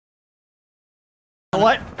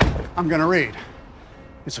what? I'm gonna read.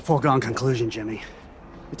 It's a foregone conclusion, Jimmy.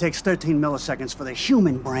 It takes 13 milliseconds for the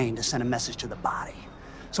human brain to send a message to the body.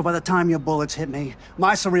 So by the time your bullets hit me,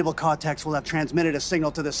 my cerebral cortex will have transmitted a signal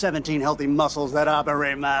to the 17 healthy muscles that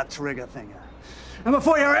operate my trigger finger. And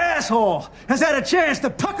before your asshole has had a chance to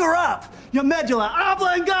pucker up, your medulla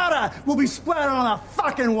oblongata will be splattered on the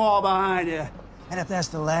fucking wall behind you. And if that's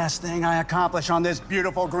the last thing I accomplish on this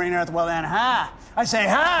beautiful green earth, well then, ha! I say,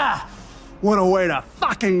 ha! What a way to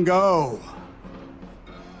fucking go!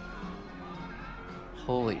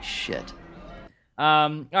 Holy shit.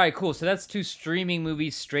 All right, cool. So that's 2 streaming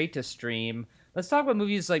movies straight to stream. Let's talk about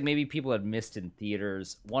movies like maybe people had missed in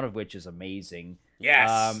theaters, one of which is amazing.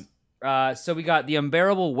 Yes. So we got The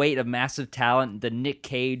Unbearable Weight of Massive Talent, the Nick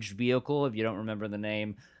Cage vehicle, if you don't remember the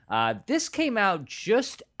name. This came out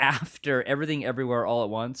just after Everything Everywhere All at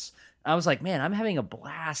Once. I was like, man, I'm having a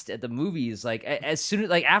blast at the movies. Like, as soon as,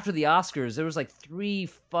 like, after the Oscars, there was like 3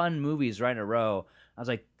 fun movies right in a row. I was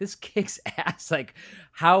like, this kicks ass. Like,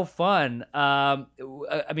 how fun.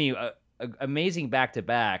 Amazing back to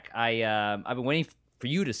back. I've been waiting for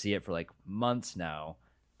you to see it for like months now.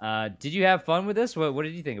 Did you have fun with this? What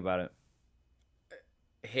did you think about it?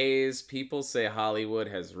 Hayes, people say Hollywood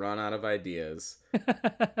has run out of ideas.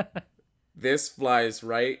 This flies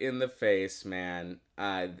right in the face, man.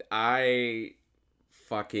 I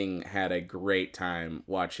fucking had a great time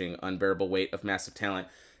watching Unbearable Weight of Massive Talent.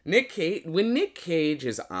 When Nick Cage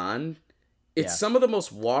is on, it's some of the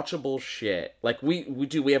most watchable shit. Like we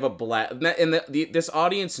have a blast, and this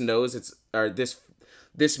audience knows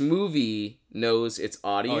this movie knows its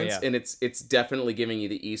audience, and it's definitely giving you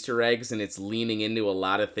the Easter eggs, and it's leaning into a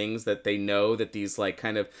lot of things that they know that these like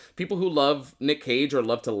kind of people who love Nick Cage or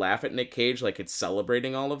love to laugh at Nick Cage, like it's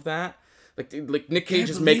celebrating all of that. Like Nick Cage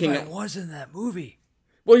is making. I was in that movie.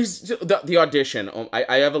 Well, he's the audition.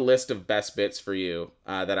 I have a list of best bits for you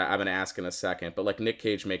that I'm gonna ask in a second. But like Nick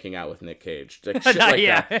Cage making out with Nick Cage, like shit like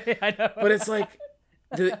that. I know. But it's like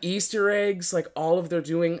the Easter eggs, like all of their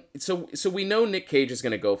doing. So we know Nick Cage is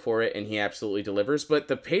gonna go for it, and he absolutely delivers. But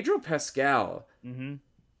the Pedro Pascal,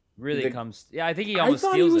 really comes. Yeah, I think he almost. I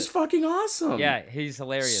thought steals he was it. fucking awesome. Yeah, he's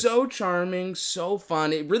hilarious. So charming, so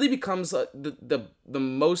fun. It really becomes the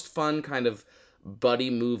most fun kind of buddy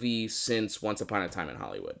movie since Once Upon a Time in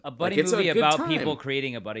Hollywood. A buddy movie about people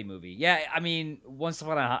creating a buddy movie. Yeah, I mean, Once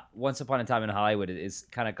Upon a Time in Hollywood is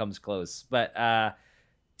kind of comes close, but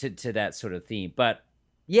to that sort of theme. But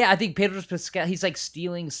yeah, I think Pedro Pascal, he's like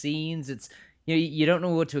stealing scenes. It's you don't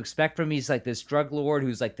know what to expect from him. He's like this drug lord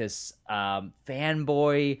who's like this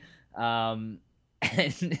fanboy. And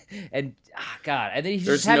God, and then he's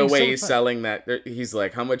there's just having no way so he's fun. selling that. He's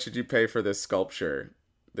like, how much did you pay for this sculpture?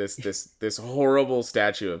 This horrible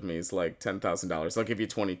statue of me is like $10,000. I'll give you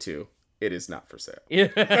 22. It is not for sale. Yeah.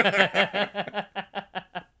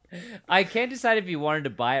 I can't decide if he wanted to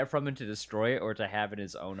buy it from him to destroy it or to have in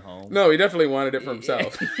his own home. No, he definitely wanted it for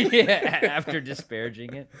himself. Yeah, after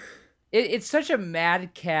disparaging it. It's such a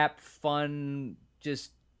madcap, fun,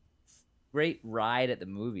 just great ride at the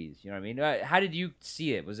movies. You know what I mean? How did you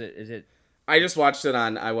see it? Is it? I watched it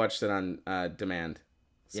on demand.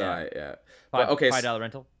 So Yeah. But, okay. $5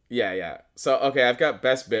 rental. Yeah. So okay, I've got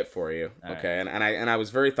best bit for you. All okay, and I was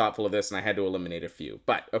very thoughtful of this, and I had to eliminate a few.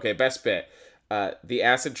 But okay, best bit. The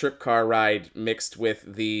acid trip car ride mixed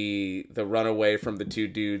with the runaway from the 2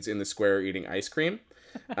 dudes in the square eating ice cream.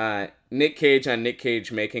 Nick Cage on Nick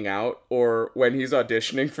Cage making out, or when he's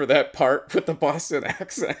auditioning for that part with the Boston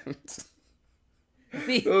accent.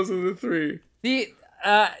 Those are the 3.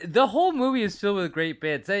 The whole movie is filled with great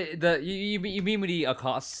bits. You mean when he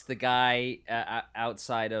accosts the guy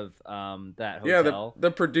outside of that hotel? Yeah,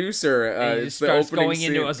 the producer and he is just the starts opening going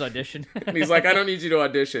scene. into his audition. And he's like, I don't need you to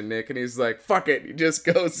audition, Nick. And he's like, fuck it. He just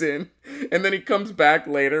goes in. And then he comes back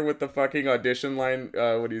later with the fucking audition line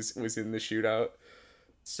when he was in the shootout.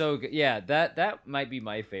 So good. Yeah, that might be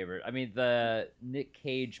my favorite. I mean, the Nick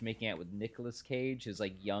Cage making out with Nicolas Cage, his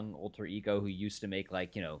like young alter ego who used to make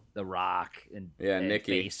like The Rock and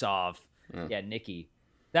Nicky. Face Off. Yeah, Nicky.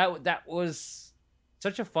 That was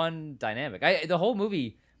such a fun dynamic. The whole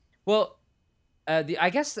movie. Well,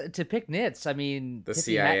 I guess to pick nits. I mean, the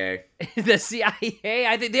CIA. The CIA.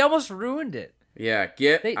 I think they almost ruined it. Yeah,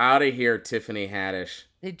 get out of here, Tiffany Haddish.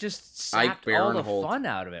 They just sapped all the Barinholtz. fun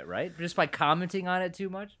out of it, right? Just by commenting on it too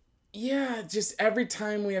much. Yeah, just every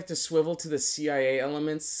time we have to swivel to the CIA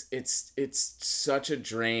elements, it's such a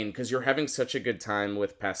drain because you're having such a good time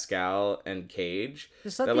with Pascal and Cage.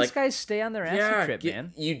 Just let these guys stay on their acid trip,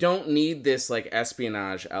 man. You don't need this like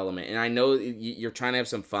espionage element, and I know you're trying to have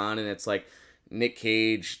some fun, and it's like Nick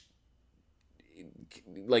Cage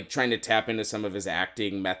like trying to tap into some of his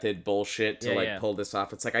acting method bullshit to Yeah. pull this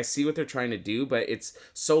off. It's like, I see what they're trying to do, but it's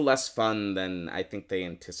so less fun than I think they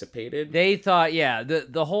anticipated. They thought, yeah,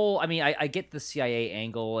 the whole. I mean, I get the CIA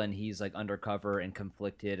angle, and he's like undercover and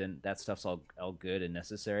conflicted, and that stuff's all good and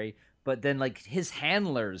necessary. But then like his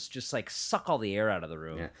handlers just like suck all the air out of the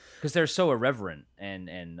room because they're so irreverent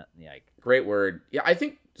and like great word. Yeah, I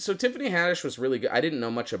think so. Tiffany Haddish was really good. I didn't know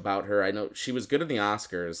much about her. I know she was good in the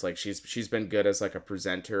Oscars. Like she's been good as like a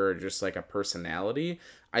presenter or just like a personality.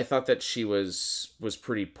 I thought that she was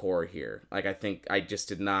pretty poor here. Like I think I just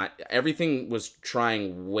did not. Everything was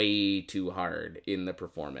trying way too hard in the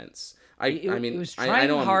performance. I mean, it was trying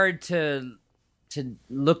hard to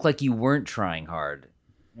look like you weren't trying hard.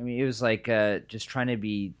 I mean, it was like just trying to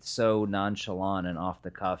be so nonchalant and off the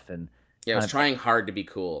cuff, and it was trying hard to be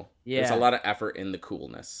cool. Yeah, there's a lot of effort in the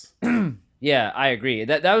coolness. Yeah, I agree.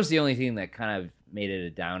 That was the only thing that kind of made it a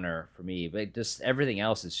downer for me. But just everything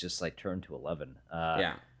else is just like turned to 11.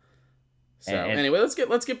 Yeah. So anyway, let's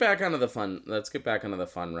get back onto the fun. Let's get back onto the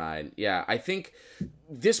fun ride. Yeah, I think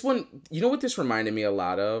this one. You know what this reminded me a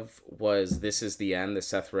lot of was This Is the End, the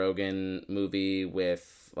Seth Rogen movie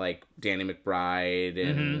with like Danny McBride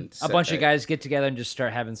and a bunch of guys get together and just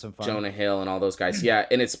start having some fun. Jonah Hill and all those guys. Yeah,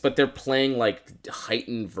 and but they're playing like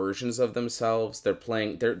heightened versions of themselves. They're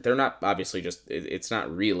playing. They're not obviously just. It's not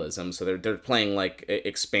realism. So they're playing like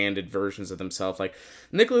expanded versions of themselves. Like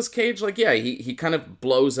Nicolas Cage. Like he kind of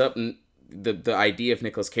blows up and. The idea of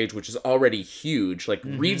Nicolas Cage, which is already huge. Like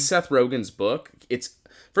read Seth Rogen's book. It's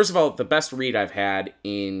first of all the best read I've had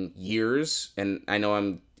in years, and I know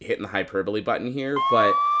I'm hitting the hyperbole button here,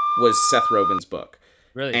 but was Seth Rogen's book.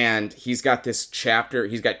 Really? And he's got this chapter.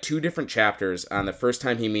 He's got 2 different chapters on the first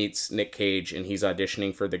time he meets Nick Cage and he's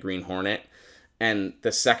auditioning for the Green Hornet, and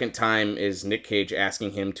the second time is Nick Cage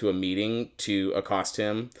asking him to a meeting to accost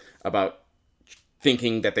him about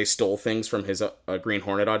thinking that they stole things from his Green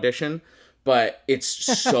Hornet audition. But it's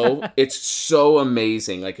so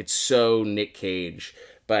amazing. Like it's so Nick Cage.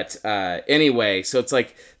 But anyway, so it's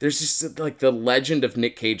like there's just like the legend of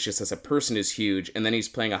Nick Cage just as a person is huge, and then he's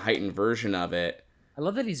playing a heightened version of it. I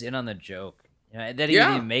love that he's in on the joke. You know, that he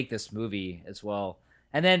didn't even make this movie as well.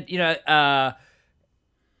 And then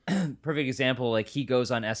perfect example, like he goes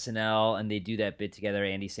on SNL and they do that bit together.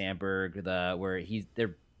 Andy Samberg, where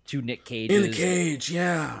they're 2 Nick Cages in the cage,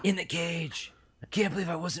 in the cage. I can't believe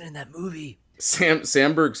I wasn't in that movie.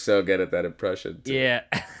 Samberg's so good at that impression, too. Yeah.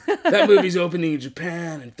 That movie's opening in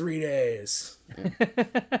Japan in 3 days.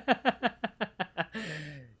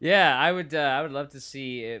 Yeah, I would love to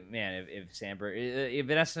see it, man, if Samberg, if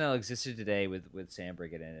an SNL existed today with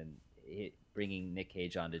Samberg in it and bringing Nick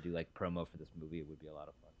Cage on to do like promo for this movie, it would be a lot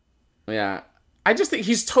of fun. Yeah. I just think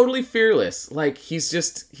he's totally fearless. Like he's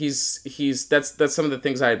that's some of the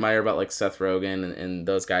things I admire about like Seth Rogen and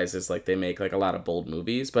those guys is like they make like a lot of bold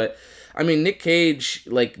movies. But I mean Nick Cage,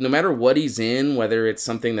 like no matter what he's in, whether it's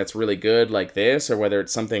something that's really good like this or whether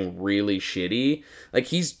it's something really shitty,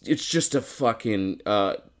 like it's just a fucking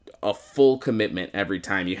a full commitment every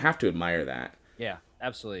time. You have to admire that. Yeah,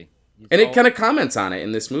 absolutely. It kind of comments on it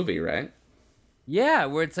in this movie, right? Yeah,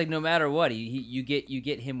 where it's like no matter what, you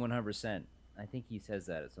get him 100%. I think he says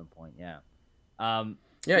that at some point. Yeah.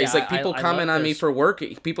 He's like, people comment on me for work.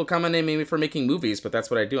 People comment on me for making movies, but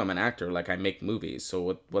that's what I do. I'm an actor. Like I make movies.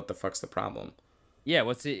 So what the fuck's the problem? Yeah.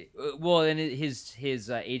 What's it? Well, and his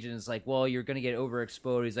agent is like, well, you're gonna get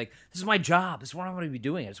overexposed. He's like, this is my job. This is what I'm gonna be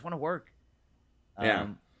doing. I just want to work.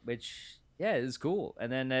 Which is cool.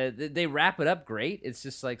 And then they wrap it up great. It's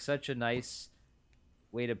just like such a nice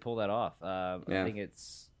way to pull that off. I think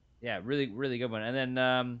it's really really good one. And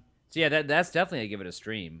then. So yeah, that's definitely a give it a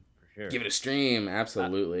stream for sure. Give it a stream,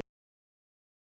 absolutely.